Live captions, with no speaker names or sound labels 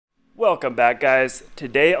Welcome back, guys.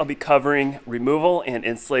 Today I'll be covering removal and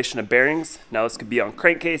installation of bearings. Now this could be on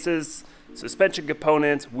crankcases, suspension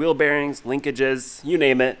components, wheel bearings, linkages, you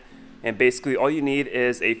name it. And basically all you need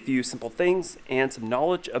is a few simple things and some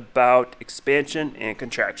knowledge about expansion and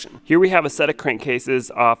contraction. Here we have a set of crankcases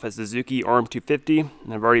off a Suzuki RM250,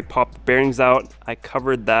 and I've already popped the bearings out. I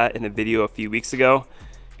covered that in a video a few weeks ago,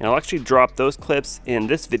 and I'll actually drop those clips in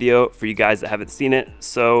this video for you guys that haven't seen it.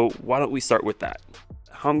 So why don't we start with that?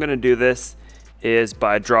 How I'm gonna do this is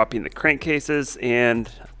by dropping the crankcases, and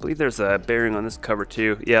I believe there's a bearing on this cover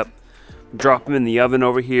too. Yep. Drop them in the oven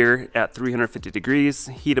over here at 350 degrees,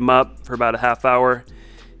 heat them up for about a half hour.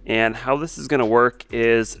 And how this is gonna work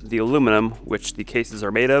is the aluminum, which the cases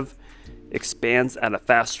are made of, expands at a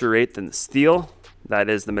faster rate than the steel. That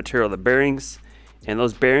is the material of the bearings. And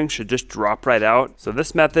those bearings should just drop right out. So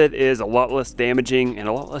this method is a lot less damaging and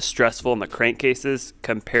a lot less stressful in the crankcases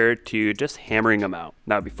compared to just hammering them out.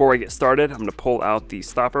 Now before I get started, I'm gonna pull out the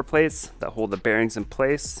stopper plates that hold the bearings in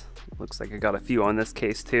place. Looks like I got a few on this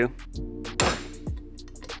case too.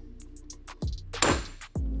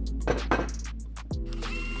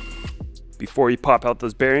 Before you pop out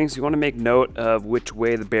those bearings, you want to make note of which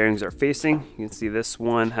way the bearings are facing. You can see this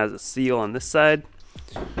one has a seal on this side.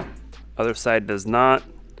 Other side does not.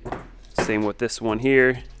 Same with this one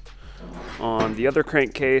here. On the other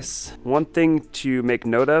crankcase, one thing to make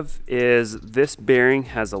note of is this bearing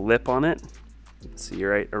has a lip on it. You can see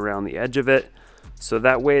right around the edge of it. So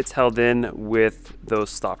that way it's held in with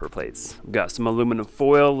those stopper plates. We've got some aluminum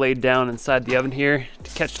foil laid down inside the oven here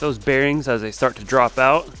to catch those bearings as they start to drop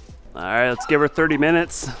out. All right, let's give her 30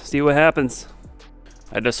 minutes, see what happens.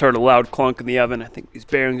 I just heard a loud clunk in the oven. I think these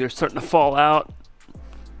bearings are starting to fall out.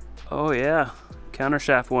 Oh yeah,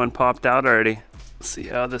 countershaft one popped out already. Let's see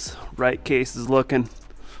how this right case is looking.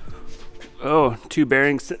 Oh, two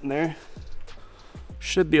bearings sitting there.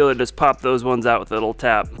 Should be able to just pop those ones out with a little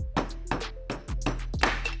tap.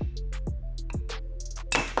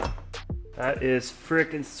 That is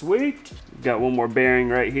freaking sweet. Got one more bearing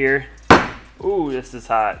right here. Ooh, this is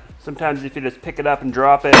hot. Sometimes if you just pick it up and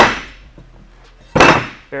drop it,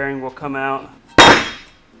 bearing will come out.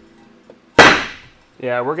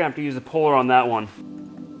 Yeah, we're gonna have to use a puller on that one.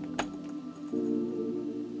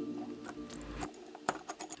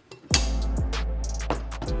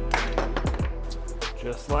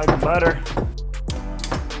 Just like butter.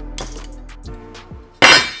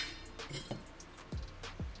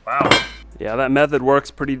 Wow. Yeah, that method works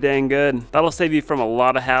pretty dang good. That'll save you from a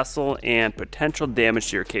lot of hassle and potential damage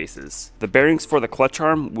to your cases. The bearings for the clutch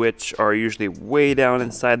arm, which are usually way down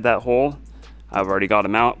inside that hole, I've already got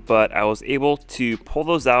them out, but I was able to pull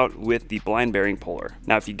those out with the blind bearing puller.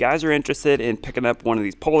 Now, if you guys are interested in picking up one of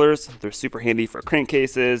these pullers, they're super handy for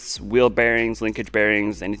crankcases, wheel bearings, linkage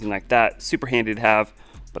bearings, anything like that. Super handy to have,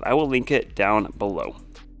 but I will link it down below.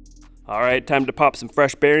 All right, time to pop some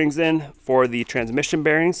fresh bearings in. For the transmission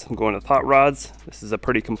bearings, I'm going with hot rods. This is a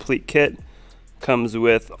pretty complete kit. Comes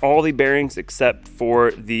with all the bearings except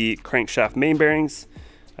for the crankshaft main bearings.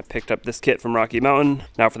 I picked up this kit from Rocky Mountain.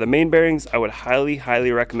 Now for the main bearings, I would highly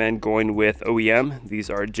recommend going with OEM. These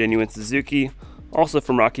are genuine Suzuki, also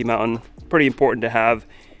from Rocky Mountain. Pretty important to have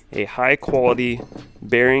a high quality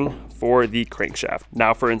bearing for the crankshaft.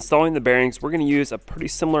 Now for installing the bearings, we're going to use a pretty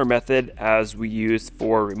similar method as we used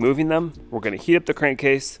for removing them. We're going to heat up the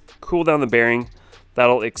crankcase, cool down the bearing.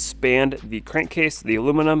 That'll expand the crankcase, the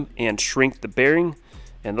aluminum, and shrink the bearing,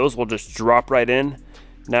 and those will just drop right in.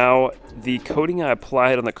 Now the coating I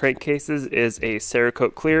applied on the crankcases is a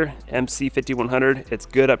Cerakote Clear MC5100. It's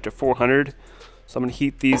good up to 400. So I'm going to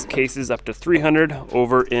heat these cases up to 300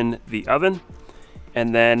 over in the oven.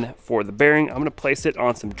 And then for the bearing, I'm gonna place it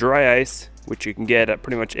on some dry ice, which you can get at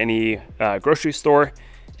pretty much any grocery store,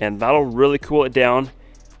 and that'll really cool it down,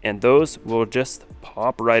 and those will just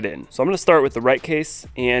pop right in. So I'm gonna start with the right case,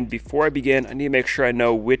 and before I begin, I need to make sure I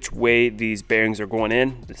know which way these bearings are going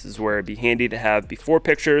in. This is where it'd be handy to have before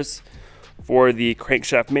pictures. For the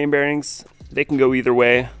crankshaft main bearings, they can go either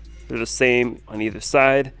way. They're the same on either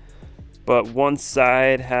side, but one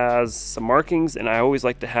side has some markings, and I always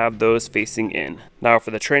like to have those facing in. Now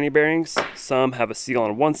for the tranny bearings, some have a seal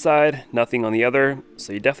on one side, nothing on the other,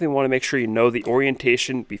 so you definitely want to make sure you know the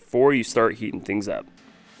orientation before you start heating things up.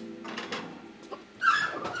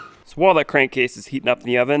 So while that crankcase is heating up in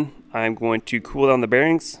the oven, I'm going to cool down the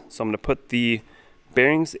bearings. So I'm going to put the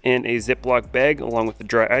bearings in a Ziploc bag along with the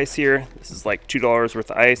dry ice here. This is like $2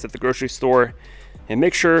 worth of ice at the grocery store. And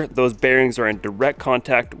make sure those bearings are in direct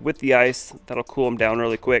contact with the ice. That'll cool them down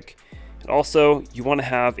really quick. And also, you want to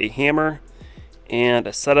have a hammer and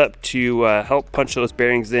a setup to help punch those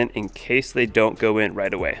bearings in case they don't go in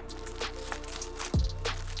right away.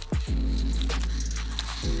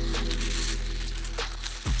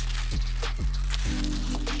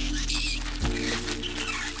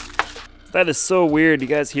 That is so weird. You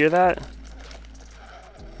guys hear that?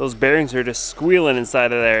 Those bearings are just squealing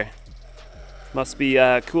inside of there. Must be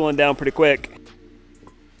cooling down pretty quick.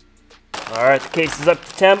 All right, the case is up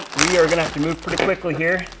to temp. We are gonna have to move pretty quickly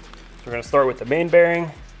here. So we're gonna start with the main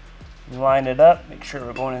bearing. Line it up, make sure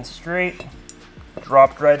we're going in straight.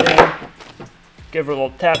 Dropped right in. Give her a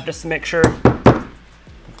little tap just to make sure.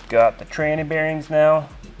 We've got the tranny bearings now.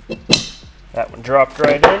 That one dropped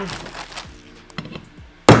right in.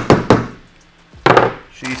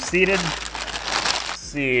 She's seated. Let's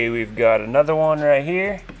see, we've got another one right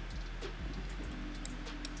here.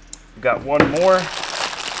 We've got one more.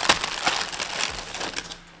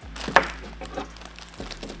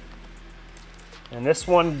 And this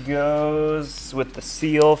one goes with the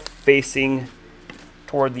seal facing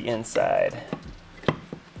toward the inside.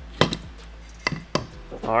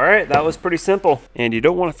 All right, that was pretty simple. And you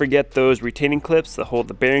don't want to forget those retaining clips that hold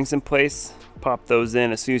the bearings in place. Pop those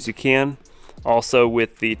in as soon as you can. Also,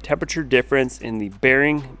 with the temperature difference in the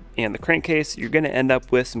bearing and the crankcase, you're going to end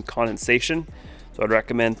up with some condensation. So I'd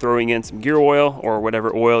recommend throwing in some gear oil or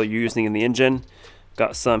whatever oil you're using in the engine.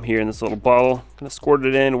 Got some here in this little bottle. Gonna squirt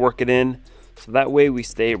it in, work it in, so that way we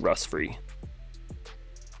stay rust free.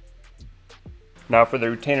 Now for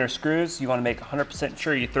the retainer screws, you want to make 100%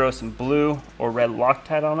 sure you throw some blue or red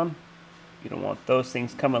Loctite on them. You don't want those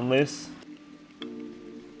things coming loose.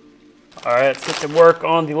 All right, let's get to work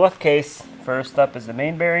on the left case. First up is the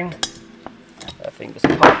main bearing. That thing just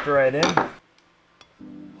popped right in.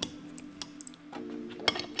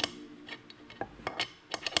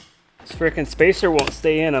 This freaking spacer won't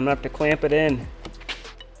stay in. I'm gonna have to clamp it in.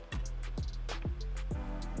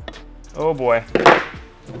 Oh boy.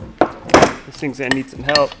 This thing's gonna need some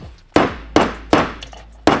help.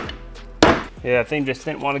 Yeah, that thing just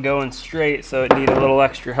didn't want to go in straight, so it needed a little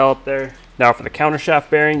extra help there. Now for the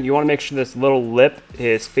countershaft bearing, you want to make sure this little lip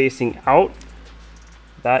is facing out.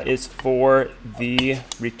 That is for the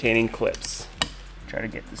retaining clips. Try to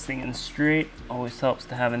get this thing in straight. Always helps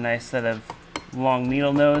to have a nice set of long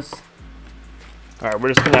needle nose. All right, we're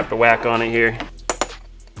just gonna have to whack on it here.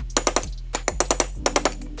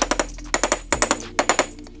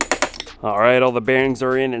 All right, all the bearings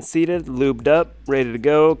are in and seated, lubed up, ready to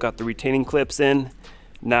go. Got the retaining clips in.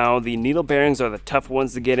 Now the needle bearings are the tough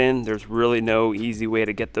ones to get in. There's really no easy way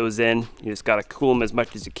to get those in. You just gotta cool them as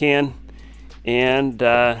much as you can. And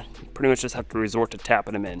you pretty much just have to resort to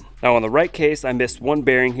tapping them in. Now on the right case, I missed one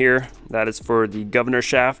bearing here. That is for the governor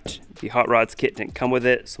shaft. The Hot Rods kit didn't come with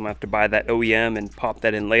it, so I'm gonna have to buy that OEM and pop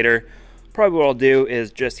that in later. Probably what I'll do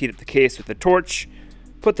is just heat up the case with a torch,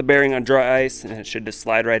 put the bearing on dry ice, and it should just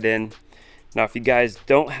slide right in. Now, if you guys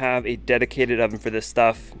don't have a dedicated oven for this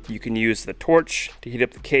stuff, you can use the torch to heat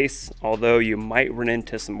up the case, although you might run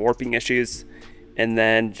into some warping issues, and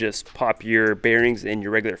then just pop your bearings in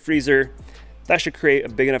your regular freezer. That should create a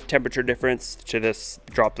big enough temperature difference to just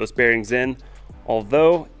drop those bearings in.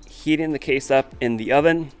 Although heating the case up in the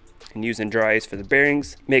oven and using dry ice for the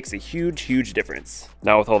bearings makes a huge difference.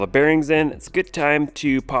 Now with all the bearings in, it's a good time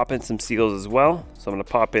to pop in some seals as well. So I'm gonna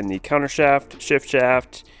pop in the counter shaft, shift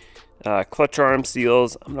shaft, clutch arm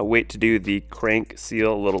seals. I'm gonna wait to do the crank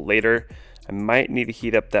seal a little later. I might need to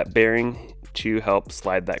heat up that bearing to help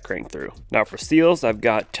slide that crank through. Now for seals, I've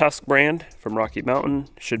got Tusk brand from Rocky Mountain.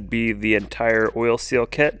 Should be the entire oil seal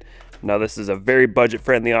kit. Now this is a very budget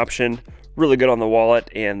friendly option, really good on the wallet,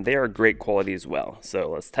 and they are great quality as well. So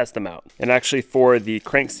let's test them out. And actually for the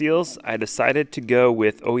crank seals, I decided to go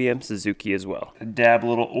with OEM Suzuki as well. Dab a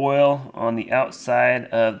little oil on the outside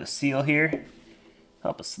of the seal here.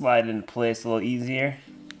 Help it slide into place a little easier.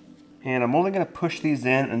 And I'm only gonna push these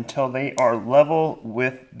in until they are level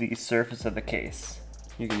with the surface of the case.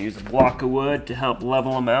 You can use a block of wood to help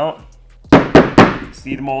level them out.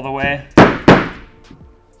 Seat them all the way.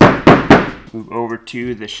 Move over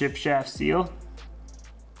to the shift shaft seal.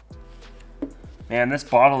 Man, this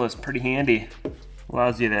bottle is pretty handy.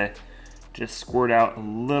 Allows you to just squirt out a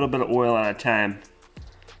little bit of oil at a time.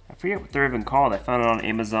 I forget what they're even called. I found it on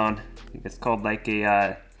Amazon. I think it's called like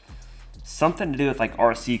a, something to do with like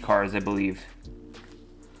RC cars, I believe.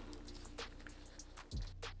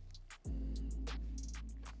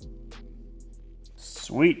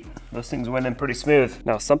 Sweet, those things went in pretty smooth.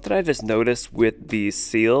 Now something I just noticed with these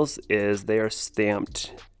seals is they are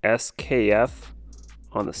stamped SKF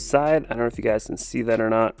on the side. I don't know if you guys can see that or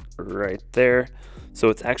not, right there. So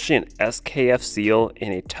it's actually an SKF seal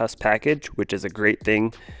in a Tusk package, which is a great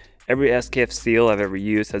thing. Every SKF seal I've ever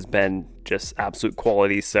used has been just absolute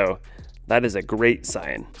quality, so that is a great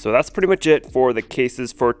sign. So that's pretty much it for the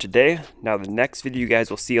cases for today. Now the next video you guys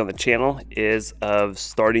will see on the channel is of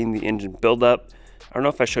starting the engine buildup. I don't know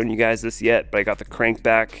if I've shown you guys this yet, but I got the crank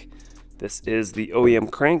back, This is the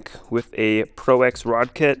OEM crank with a Pro X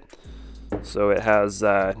rod kit. So it has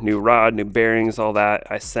new rod, new bearings, all that.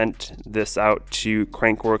 I sent this out to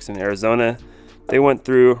Crankworks in Arizona. They went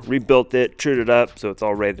through, rebuilt it, trued it up, so it's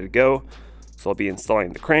all ready to go. So I'll be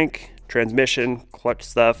installing the crank, transmission, clutch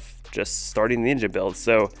stuff, just starting the engine build.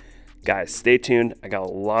 So guys, stay tuned. I got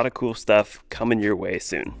a lot of cool stuff coming your way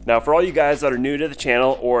soon. Now, for all you guys that are new to the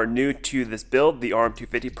channel or new to this build, the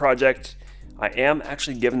RM250 project, I am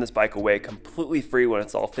actually giving this bike away completely free when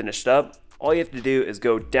it's all finished up. All you have to do is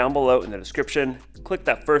go down below in the description, click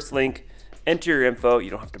that first link, enter your info.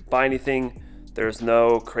 You don't have to buy anything. There's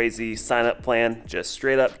no crazy sign up plan, just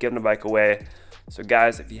straight up giving the bike away. So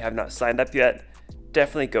guys, if you have not signed up yet,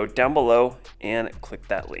 definitely go down below and click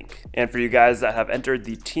that link. And for you guys that have entered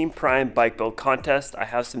the Team Prime bike build contest, I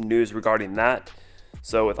have some news regarding that.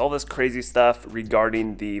 So with all this crazy stuff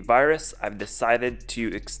regarding the virus, I've decided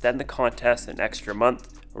to extend the contest an extra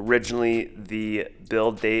month. Originally, the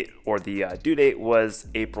build date or the due date was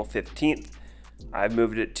April 15th. I've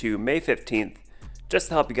moved it to May 15th just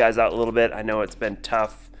to help you guys out a little bit. I know it's been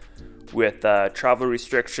tough with travel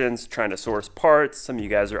restrictions, trying to source parts. Some of you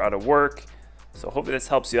guys are out of work. So hopefully this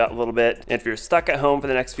helps you out a little bit. And if you're stuck at home for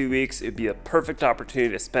the next few weeks, it'd be a perfect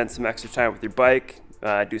opportunity to spend some extra time with your bike,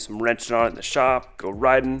 do some wrenching on it in the shop, go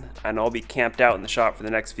riding. I know I'll be camped out in the shop for the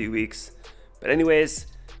next few weeks. But anyways,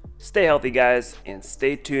 stay healthy guys, and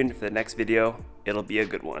stay tuned for the next video. It'll be a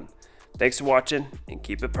good one. Thanks for watching, and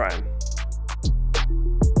keep it prime.